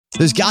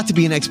There's got to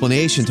be an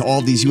explanation to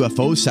all these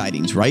UFO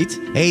sightings, right?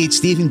 Hey, it's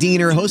Stephen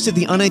Diener, host of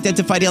the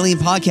Unidentified Alien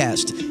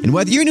Podcast. And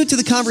whether you're new to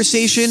the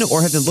conversation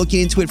or have been looking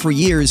into it for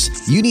years,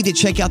 you need to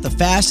check out the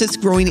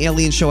fastest growing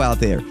alien show out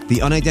there,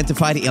 the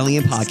Unidentified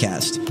Alien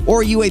Podcast,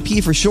 or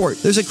UAP for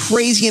short. There's a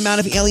crazy amount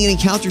of alien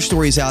encounter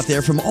stories out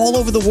there from all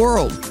over the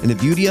world. And the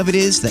beauty of it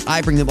is that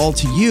I bring them all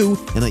to you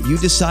and let you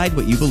decide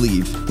what you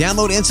believe.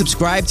 Download and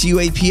subscribe to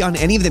UAP on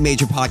any of the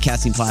major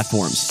podcasting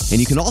platforms. And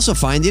you can also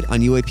find it on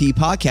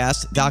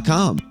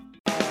UAPpodcast.com.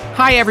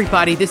 Hi,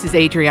 everybody. This is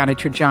Adriana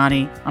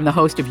Trajani. I'm the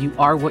host of You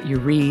Are What You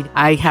Read.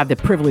 I have the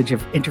privilege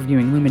of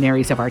interviewing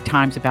luminaries of our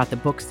times about the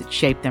books that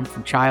shaped them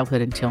from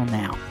childhood until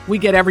now. We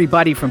get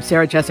everybody from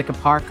Sarah Jessica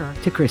Parker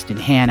to Kristen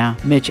Hanna,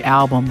 Mitch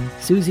Albom,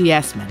 Susie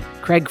Essman,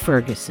 Craig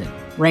Ferguson,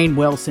 Rainn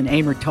Wilson,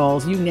 Amor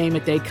Tolls, you name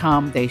it, they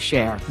come, they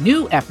share.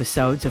 New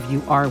episodes of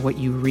You Are What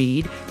You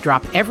Read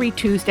drop every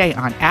Tuesday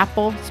on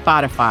Apple,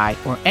 Spotify,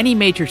 or any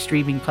major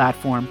streaming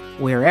platform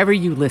wherever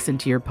you listen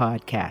to your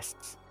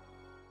podcasts.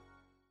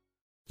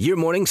 Your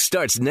morning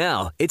starts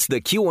now. It's the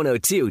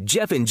Q102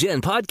 Jeff and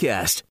Jen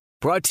podcast.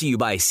 Brought to you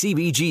by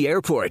CBG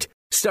Airport.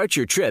 Start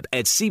your trip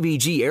at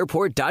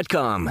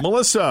CBGAirport.com.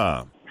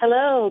 Melissa.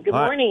 Hello. Good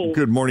morning.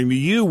 Good morning to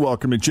you.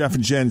 Welcome to Jeff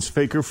and Jen's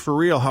Faker for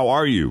Real. How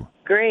are you?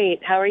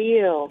 Great. How are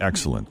you?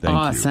 Excellent. Thank you.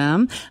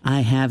 Awesome. I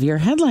have your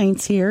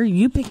headlines here.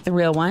 You pick the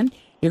real one.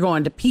 You're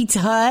going to Pizza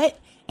Hut,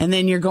 and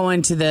then you're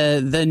going to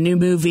the new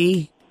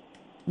movie,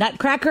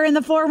 Nutcracker in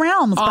the Four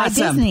Realms by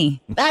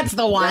Disney. That's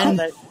the one.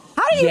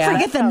 How do you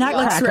forget the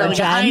Nutcracker, really,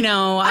 Jen? I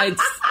know.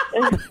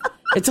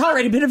 It's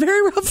already been a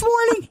very rough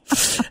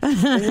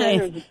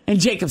morning. And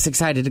Jacob's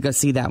excited to go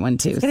see that one,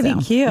 too. It's going to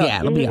be cute. Yeah,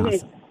 it'll be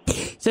awesome.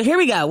 So here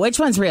we go. Which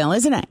one's real,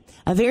 isn't it?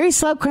 A very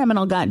slow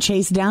criminal got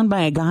chased down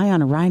by a guy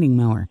on a riding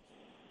mower.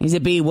 Is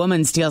it B,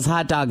 woman steals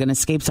hot dog and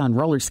escapes on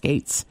roller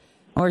skates?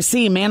 Or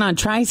C, man on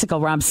tricycle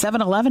robs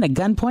 7-Eleven at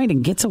gunpoint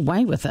and gets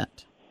away with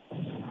it?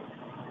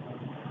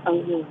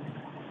 I'm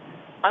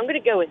going to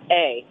go with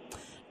A.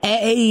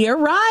 Hey, you're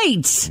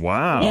right.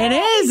 Wow. It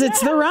is.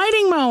 It's the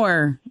riding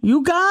mower.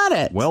 You got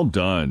it. Well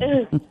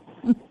done.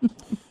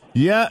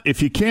 Yeah,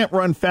 if you can't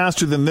run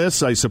faster than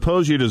this, I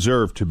suppose you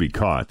deserve to be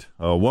caught.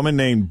 A woman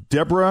named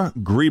Deborah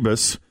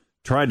Grebus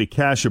tried to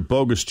cash a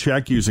bogus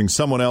check using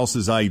someone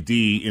else's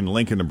ID in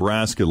Lincoln,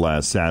 Nebraska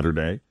last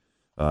Saturday.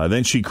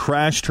 Then she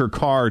crashed her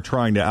car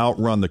trying to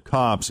outrun the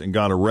cops and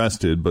got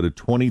arrested, but a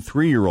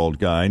 23-year-old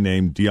guy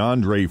named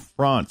DeAndre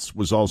Frantz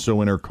was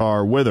also in her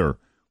car with her,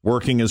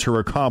 working as her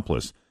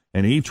accomplice,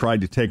 and he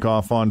tried to take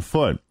off on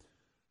foot.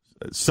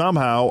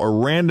 Somehow, a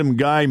random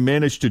guy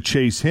managed to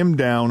chase him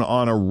down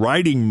on a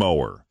riding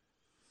mower.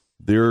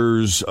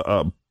 There's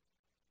a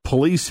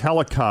police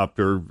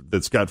helicopter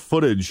that's got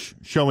footage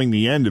showing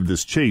the end of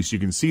this chase. You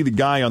can see the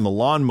guy on the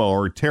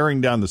lawnmower tearing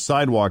down the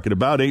sidewalk at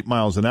about 8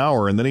 miles an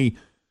hour, and then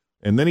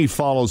he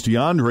follows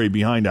DeAndre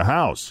behind a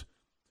house.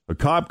 A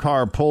cop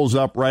car pulls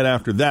up right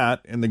after that,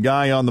 and the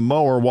guy on the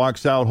mower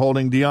walks out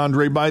holding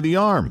DeAndre by the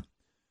arm.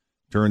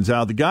 Turns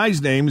out the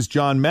guy's name is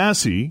John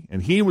Massey,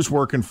 and he was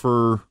working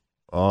for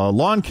a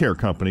lawn care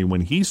company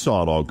when he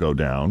saw it all go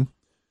down.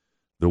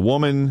 The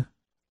woman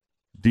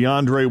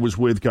DeAndre was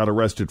with got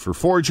arrested for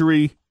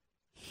forgery.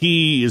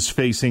 He is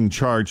facing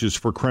charges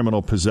for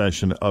criminal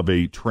possession of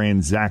a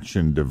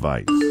transaction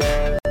device.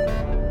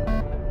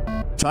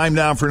 Time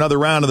now for another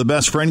round of the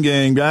Best Friend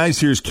Game, guys.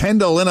 Here's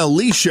Kendall and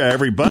Alicia,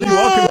 everybody. Yay.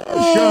 Welcome to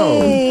the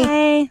show. Hey.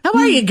 How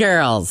are you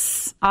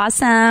girls?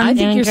 Awesome. I think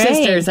Doing you're great.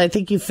 sisters. I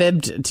think you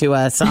fibbed to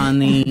us on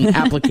the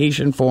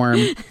application form.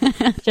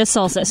 Just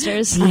soul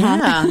sisters.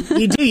 Yeah,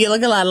 you do. You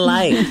look a lot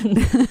alike.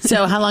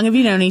 So how long have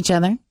you known each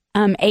other?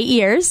 8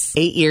 years.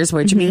 8 years.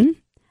 Where'd you meet?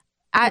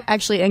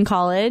 Actually, in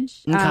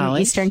college. In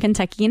college? Eastern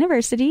Kentucky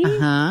University.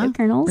 The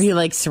Colonels. Were you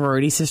like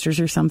sorority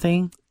sisters or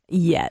something?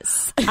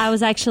 Yes. I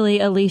was actually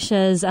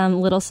Alicia's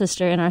little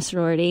sister in our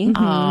sorority. Oh,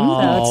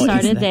 so it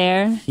started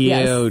there. Cute.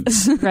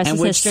 Yes. Rest And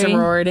is which history.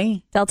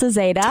 sorority? Delta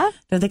Zeta.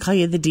 Don't they call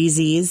you the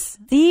DZs?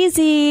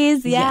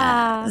 DZs.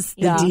 Yeah. Yes,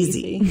 the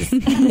DZs.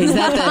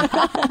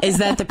 Is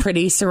that the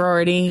pretty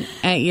sorority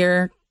at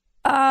your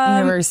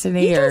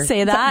university? You can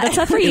say that. That's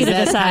up for you Is to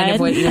that decide. kind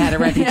of what you had a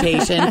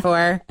reputation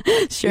for?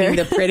 Sure. Being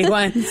the pretty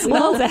ones?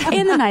 Well,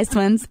 and the nice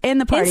ones.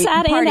 And the party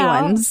Inside and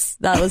out. ones.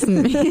 That was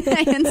me.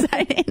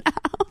 Inside and out.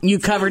 You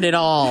covered it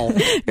all.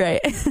 Right.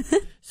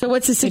 So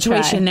what's the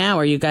situation now?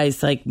 Are you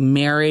guys like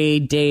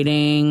married,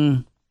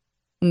 dating?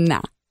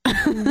 Nah.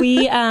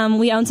 We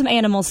own some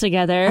animals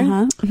together.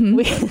 I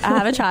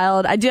have a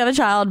child. I do have a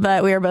child,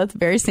 but we are both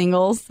very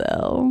single.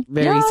 So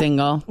Very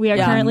single. We are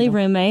currently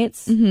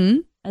roommates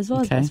as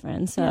well as Okay. best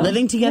friends. So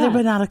Living together,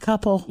 but not a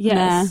couple.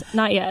 yes,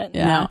 not yet.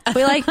 yeah,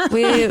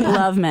 we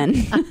love men.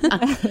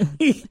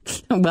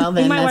 Well,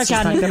 then might that's work just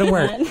out not in going to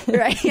work.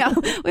 Right. Yeah.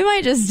 We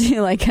might just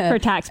do like a For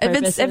tax if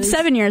purposes.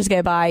 7 years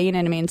go by, you know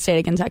what I mean, state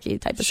of Kentucky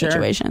type of Sure.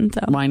 situation. So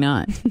Why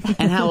not?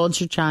 And how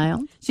old's your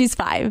child? she's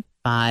 5.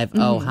 5.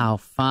 Oh, how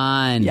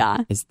fun. Yeah.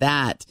 Is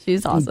that?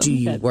 She's awesome. Do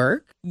you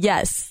work?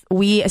 Yes.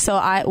 We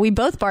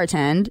both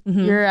bartend.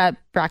 You're at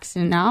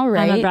Braxton now,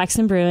 right? I'm at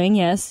Braxton Brewing.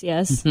 Yes.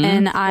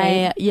 And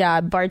I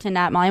bartend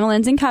at Molly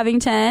Mullins in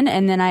Covington.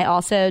 And then I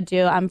also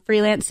I'm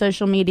freelance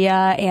social media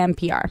and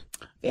PR.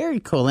 Very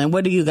cool. And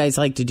what do you guys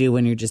like to do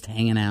when you're just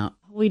hanging out?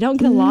 We don't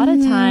get a lot of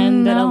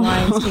time that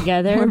aligns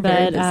together, We're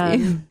but very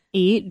busy.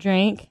 eat,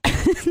 drink,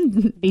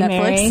 be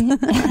merry.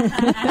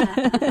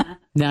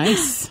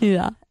 Nice.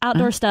 Yeah.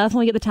 Outdoor stuff when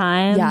we get the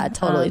time. Yeah,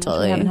 totally.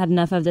 We haven't had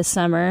enough of this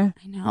summer.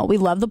 I know. We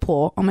love the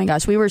pool. Oh my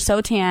gosh. We were so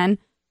tan.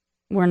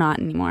 We're not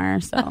anymore.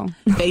 So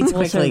Fades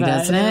quickly,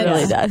 doesn't it? It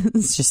really does.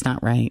 It's just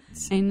not right.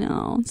 I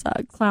know. It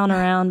sucks. Clown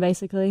around,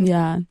 basically.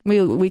 Yeah.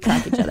 We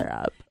crack each other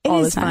up. It all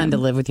is the time. fun to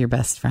live with your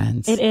best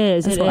friends. It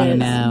is. It is. I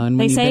know. And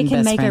they when say you've it been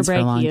can best make or friends for a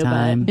break long you,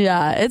 time. but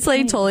Yeah. It's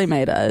like totally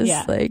made us.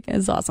 Yeah. Like,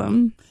 it's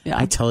awesome. Yeah.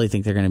 I totally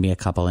think they're going to be a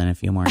couple in a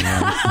few more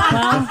years.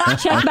 well,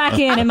 check back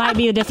in. It might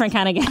be a different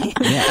kind of game.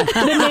 Yeah. The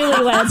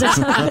newlyweds or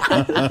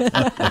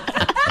something.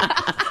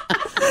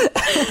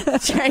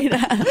 Straight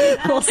up.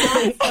 We'll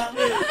see.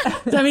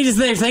 Somebody just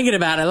there thinking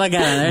about it. Look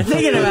at it. They're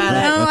thinking about it.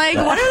 I'm like,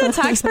 what are the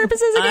tax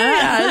purposes again?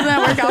 Yeah, doesn't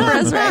that work out for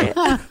us, right?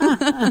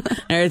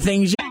 There are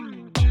things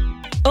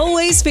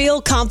Always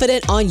feel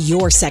confident on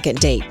your second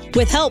date.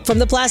 With help from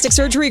the Plastic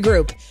Surgery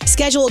Group.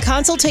 Schedule a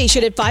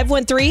consultation at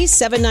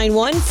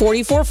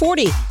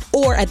 513-791-4440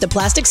 or at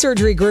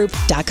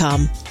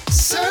theplasticsurgerygroup.com.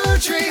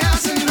 Surgery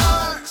has an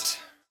art.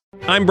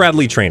 I'm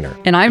Bradley Trainer.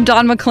 And I'm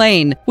Don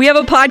McClain. We have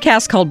a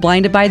podcast called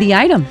Blinded by the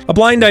Item. A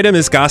blind item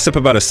is gossip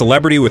about a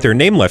celebrity with their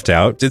name left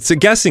out. It's a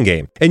guessing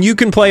game, and you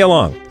can play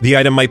along. The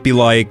item might be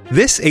like,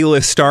 this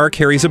A-list star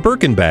carries a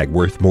Birkin bag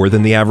worth more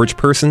than the average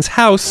person's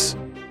house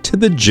to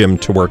the gym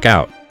to work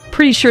out.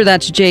 Pretty sure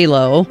that's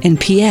J-Lo. And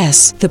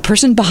P.S. the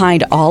person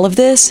behind all of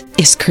this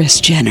is Kris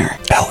Jenner,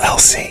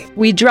 LLC.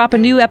 We drop a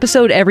new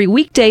episode every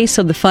weekday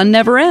so the fun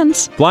never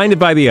ends. Blinded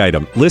by the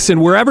Item. Listen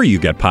wherever you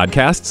get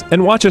podcasts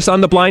and watch us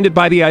on the Blinded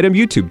by the Item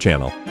YouTube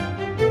channel.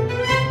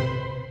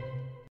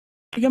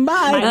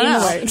 Goodbye. All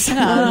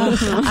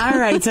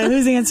right. So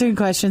who's answering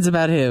questions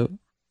about who?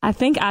 I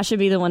think I should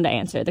be the one to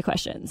answer the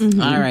questions.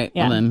 Mm-hmm. All right.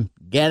 Yeah. Well, then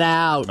get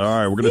out. All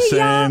right, we're going to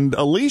send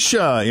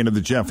Alicia into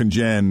the Jeff and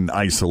Jen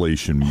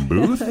isolation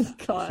booth. See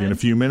you in a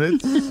few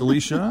minutes,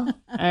 Alicia.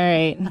 All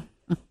right.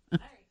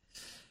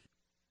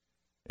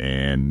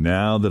 And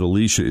now that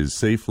Alicia is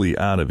safely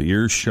out of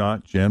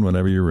earshot, Jen,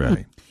 whenever you're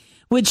ready.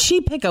 Would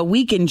she pick a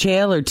week in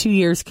jail or 2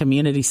 years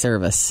community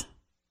service?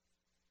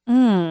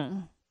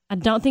 I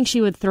don't think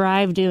she would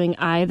thrive doing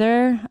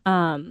either.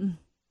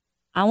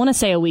 I want to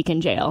say a week in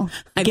jail.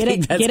 Get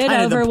it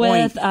over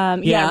with.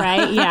 Yeah,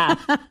 right. Yeah,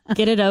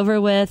 get it over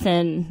with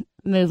and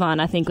move on.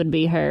 I think would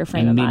be her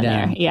frame of mind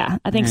there. Yeah,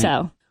 I think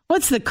so.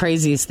 What's the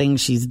craziest thing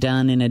she's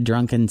done in a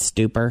drunken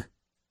stupor?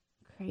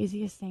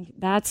 Craziest thing?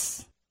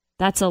 That's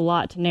a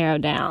lot to narrow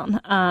down.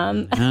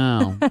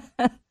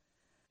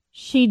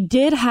 She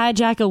did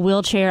hijack a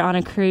wheelchair on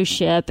a cruise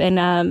ship and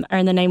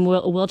earned the name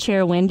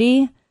Wheelchair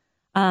Wendy.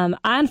 I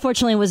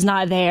unfortunately was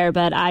not there,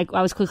 but I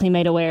was quickly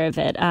made aware of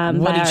it.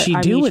 What did she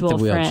do with the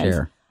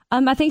wheelchair?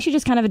 I think she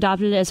just kind of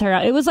adopted it as her.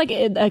 It was like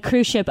a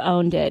cruise ship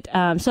owned it,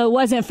 so it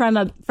wasn't from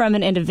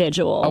an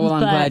individual. Oh, well,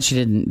 I'm glad she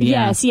didn't.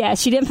 Yeah.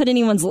 Yes, she didn't put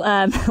anyone's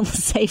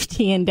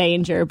safety in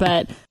danger.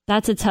 But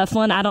that's a tough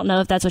one. I don't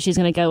know if that's what she's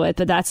going to go with,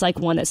 but that's like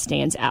one that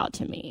stands out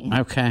to me.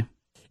 Okay.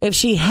 If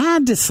she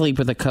had to sleep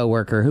with a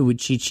coworker, who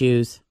would she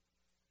choose?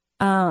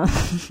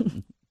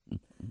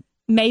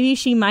 Maybe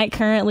she might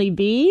currently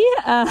be.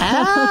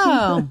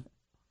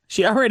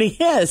 She already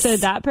is. So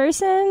that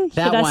person? Should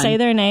I say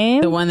their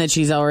name? The one that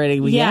she's already...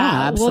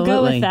 Yeah, absolutely.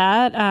 We'll go with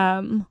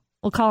that.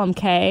 We'll call him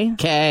Kay.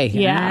 Kay.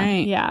 Yeah. All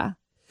right. Yeah.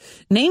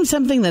 Name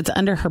something that's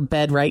under her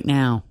bed right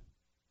now.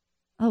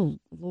 Oh,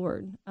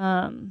 Lord.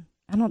 I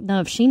don't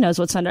know if she knows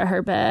what's under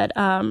her bed.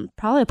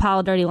 Probably a pile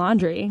of dirty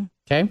laundry.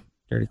 Okay.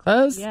 Dirty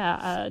clothes.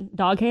 Yeah.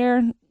 Dog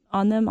hair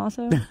on them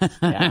also.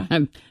 Yeah.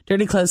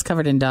 Dirty clothes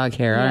covered in dog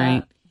hair. All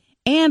right.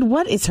 And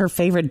what is her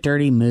favorite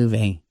dirty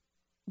movie?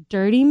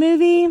 Dirty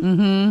movie?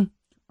 Mm-hmm.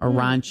 Or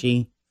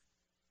raunchy?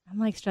 I'm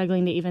like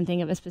struggling to even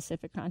think of a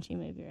specific raunchy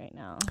movie right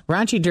now.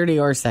 Raunchy, dirty,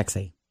 or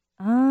sexy?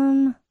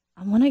 I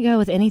want to go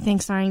with anything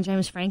starring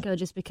James Franco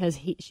just because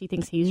she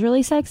thinks he's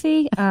really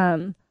sexy.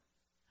 So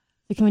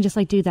can we just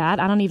like do that?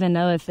 I don't even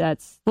know if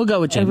that's... We'll go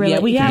with James.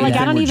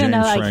 I don't even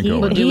know. Like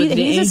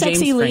he's a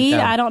sexy lead.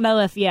 Franco. I don't know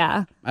if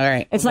All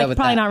right. It's like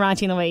probably not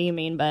raunchy in the way you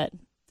mean, but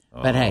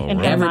hey,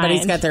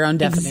 everybody's got their own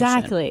definition.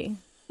 Exactly.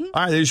 All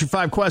right, there's your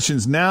 5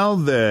 questions. Now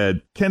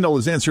that Kendall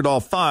has answered all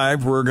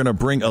 5, we're going to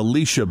bring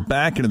Alicia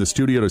back into the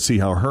studio to see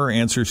how her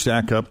answers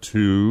stack up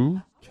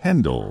to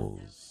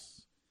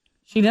Kendall's.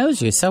 She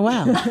knows you so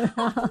well.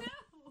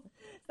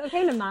 It's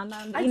okay to mind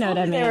them. You know what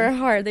I mean. They were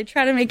hard. They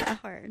try to make it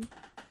hard.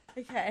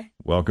 Okay.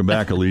 Welcome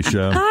back,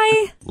 Alicia.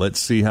 Hi. Let's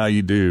see how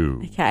you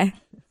do. Okay.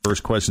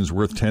 First question's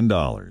worth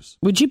 $10.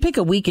 Would you pick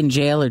a week in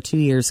jail or 2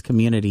 years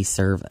community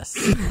service?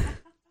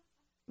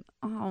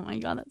 Oh my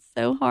God, that's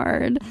so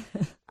hard.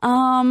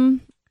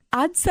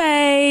 I'd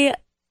say,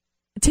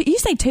 you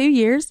say 2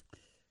 years?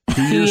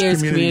 2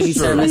 years community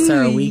service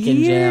or a week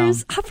in jail.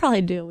 I'll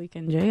probably do a week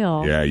in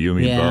jail. Yeah, you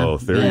and me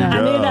both. There you go.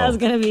 I knew that was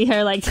going to be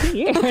her 2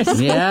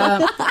 years.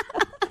 Yeah.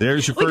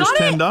 There's your first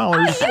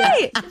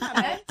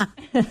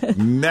 $10.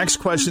 Next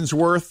question's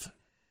worth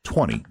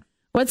 $20.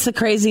 What's the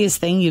craziest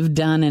thing you've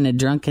done in a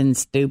drunken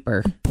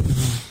stupor?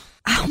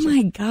 Oh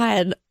my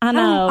God. I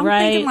know, I'm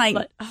right?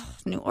 thinking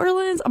New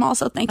Orleans. I'm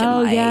also thinking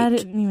I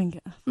didn't even go.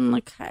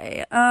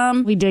 Okay.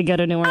 We did go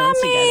to New Orleans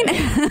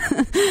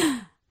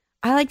together.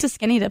 I like to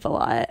skinny dip a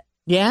lot.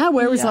 Yeah?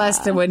 Where was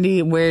last time? Where do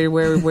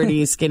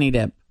you skinny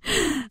dip?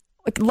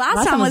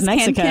 Last time was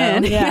Mexico.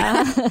 Cancun.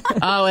 Yeah.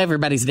 Oh,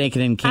 everybody's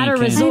naked in Cancun. At a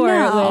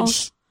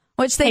resort,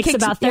 which they takes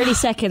about 30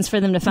 seconds for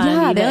them to find you.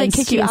 Yeah, they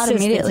kick you out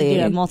immediately.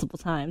 To do it multiple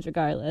times,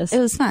 regardless. It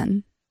was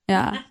fun.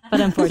 Yeah.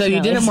 But unfortunately. So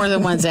you did it more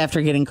than once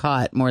after getting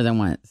caught more than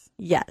once?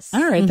 Yes.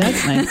 All right,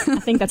 that's nice. I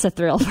think that's a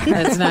thrill for her.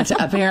 That's not,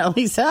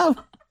 apparently so.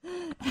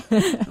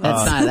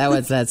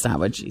 That's not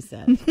what she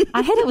said.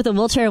 I hit it with a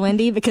wheelchair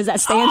Wendy because that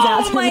stands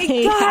out to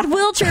me. Oh my God,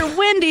 wheelchair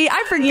Wendy.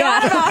 I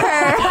forgot about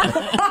her.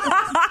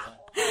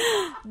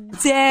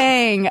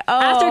 Dang. Oh,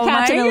 after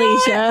Captain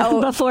Alicia,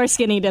 God. before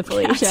Skinny Dip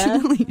Alicia.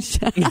 Which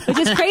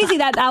is crazy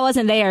that I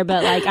wasn't there,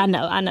 but I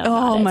know.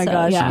 Oh my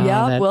gosh.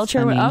 Yeah.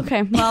 Wheelchair. Funny.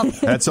 Okay. Well,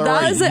 that's all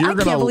right. I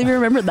can't believe you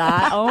remember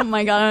that. Oh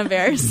my God, I'm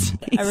embarrassed.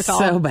 I recall.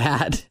 So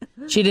bad.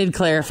 She did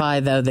clarify,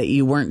 though, that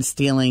you weren't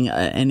stealing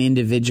an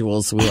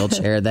individual's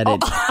wheelchair, that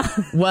it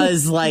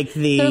was like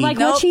the They're like,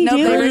 what'd she do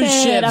with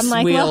it? I'm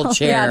like,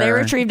 wheelchair. Yeah, they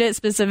retrieved it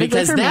specifically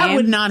because for me. Because that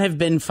would not have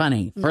been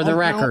funny, for the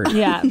record.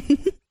 Yeah.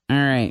 All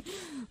right.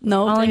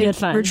 No, only they good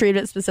fun. retrieved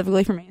it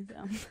specifically for me. So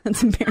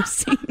that's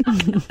embarrassing.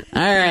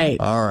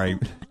 All right.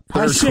 Third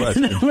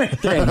question. Number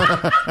 3.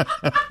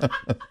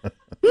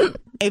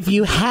 If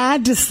you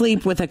had to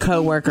sleep with a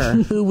coworker,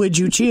 who would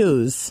you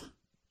choose?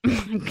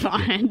 Oh my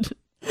God.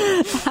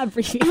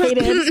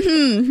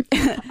 Abbreviated.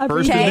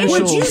 First initials.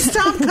 Would you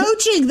stop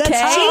coaching?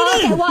 That's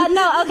cheating. Okay, well,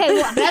 no, okay.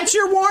 Well, that's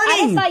your warning.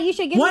 I just thought you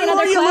should give me another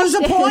question. One more, you lose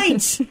a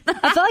point.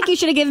 I feel like you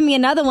should have given me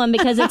another one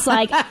because it's you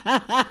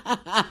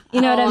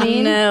know what I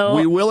mean? No.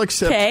 We will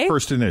accept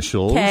first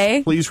initials.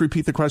 Please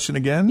repeat the question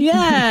again.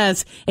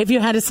 Yes. If you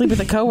had to sleep with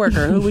a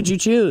coworker, who would you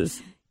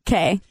choose?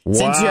 Okay. Wow.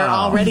 Since you're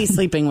already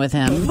sleeping with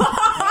him.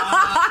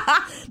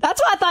 That's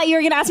why I thought you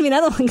were going to ask me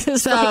another one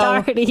because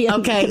already.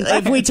 Okay,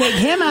 if we take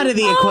him out of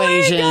the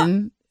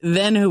equation,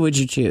 then who would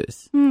you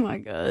choose? Oh my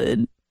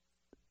God.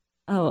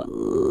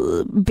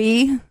 Oh,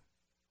 B,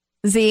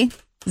 Z.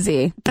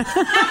 I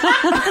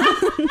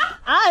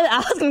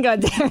was going to go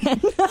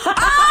Darren.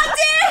 Oh,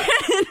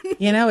 Darren!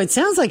 You know, it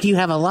sounds like you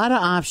have a lot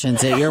of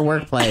options at your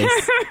workplace.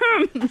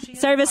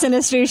 Service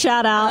industry,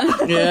 shout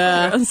out.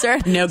 Yeah. No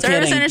Service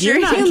kidding. industry.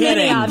 You're not Too many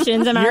kidding.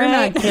 options, am I You're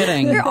right? not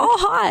kidding. We're all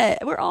hot.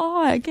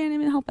 I can't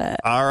even help it.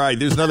 All right,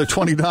 there's another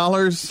 $20.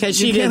 Because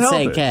she did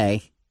say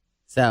K.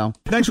 So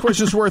next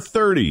question's worth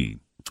 $30.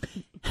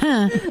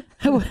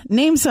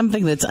 Name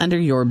something that's under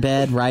your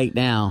bed right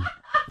now.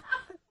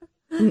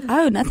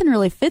 Oh, nothing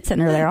really fits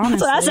under there, honestly.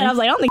 That's what I said. I was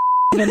like, I don't think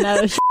even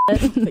know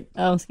shit.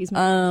 Oh, excuse me.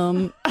 I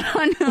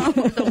know,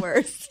 the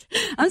worst.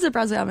 I'm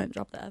surprised I haven't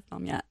dropped the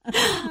F-bomb yet.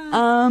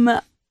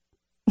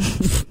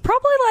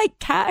 Probably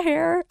cat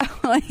hair.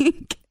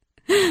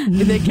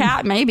 The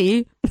cat,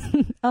 maybe.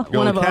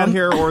 One of cat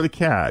hair or the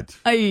cat.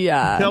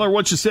 Yeah. Tell her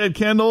what you said,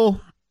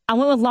 Kendall. I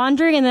went with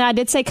laundry, and then I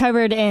did say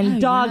covered in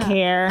dog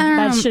hair.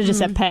 That should have just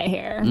said pet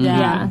hair.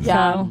 Yeah.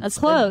 So That's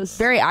close.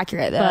 Very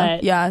accurate, though.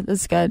 But, yeah,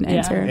 that's a good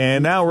answer.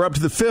 And now we're up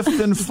to the fifth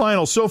and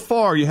final. So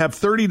far, you have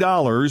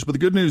 $30, but the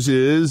good news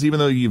is, even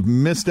though you've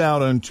missed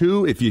out on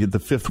 2, if you hit the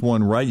fifth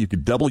one right, you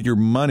could double your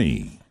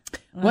money.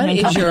 What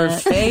is your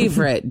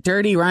favorite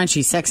dirty,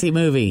 raunchy, sexy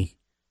movie?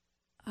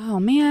 Oh,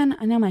 man,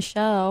 I know my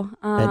show.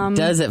 That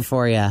does it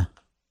for you.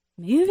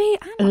 Movie?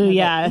 I don't know.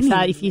 Yeah,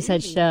 if you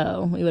said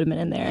show, we would have been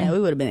in there. Yeah, we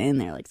would have been in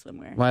there like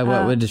swimwear. Why?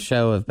 What would the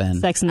show have been?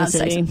 Sex and the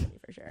City. Sex and the City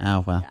for sure.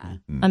 Oh, well. Yeah.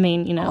 I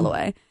mean, you know. All the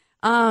way.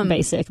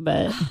 Basic,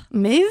 but.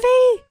 Movie?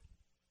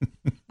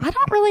 I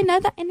don't really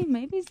know that any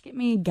movies get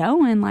me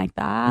going like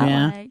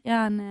that.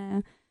 Yeah?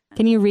 No.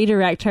 Can you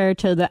redirect her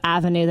to the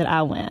avenue that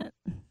I went?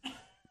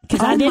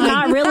 Because I did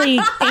not really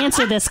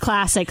answer this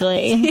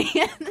classically.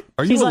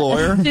 Are you a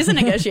lawyer? She's a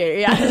negotiator,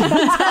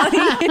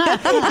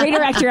 yeah.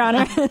 Redirect, Your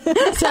Honor.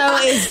 So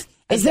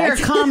is there a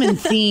common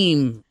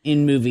theme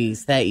in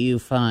movies that you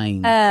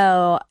find?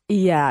 Oh,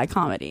 yeah,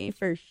 comedy,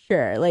 for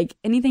sure. Like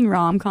anything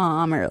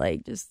rom-com or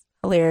like just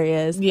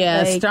hilarious.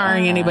 Yeah, like,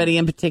 starring anybody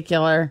in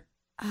particular?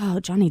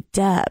 Oh, Johnny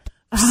Depp.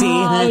 See?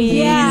 Oh,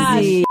 yeah.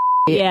 Easy.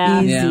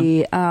 Yeah.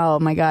 Easy. Oh,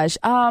 my gosh.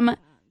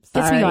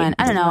 Gets me going.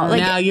 I don't know.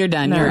 Like, no, you're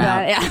done. You're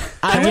out. Yeah.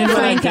 I did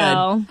what I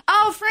could.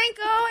 Oh,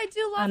 Franco. I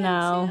do love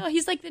him too.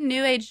 He's like the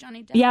new age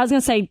Johnny Depp. Yeah, I was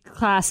going to say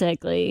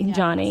classically,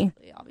 Johnny.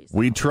 Obviously.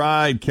 We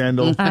tried,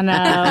 Kendall. I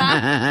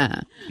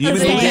know.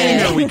 Even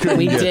Lena, we couldn't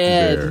get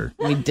there.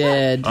 We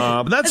did.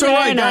 But that's all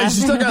right, guys.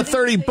 You still got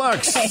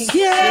 $30.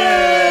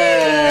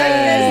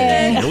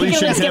 Yay!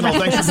 Alicia and Kendall,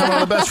 thanks for coming on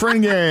the Best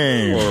Friend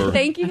Game.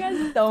 Thank you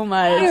guys so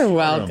much. You're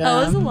welcome.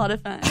 That was a lot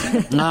of fun.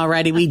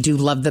 Alrighty, we do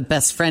love the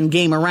Best Friend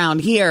Game around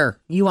here.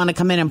 You want to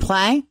come in and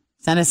play?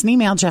 Send us an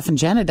email, Jeff and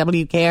Jen at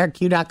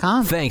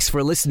WKRQ.com. Thanks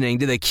for listening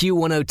to the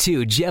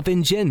Q102 Jeff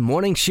and Jen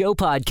Morning Show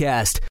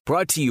podcast,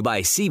 brought to you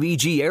by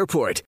CBG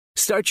Airport.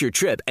 Start your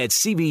trip at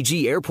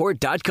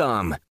CBGAirport.com.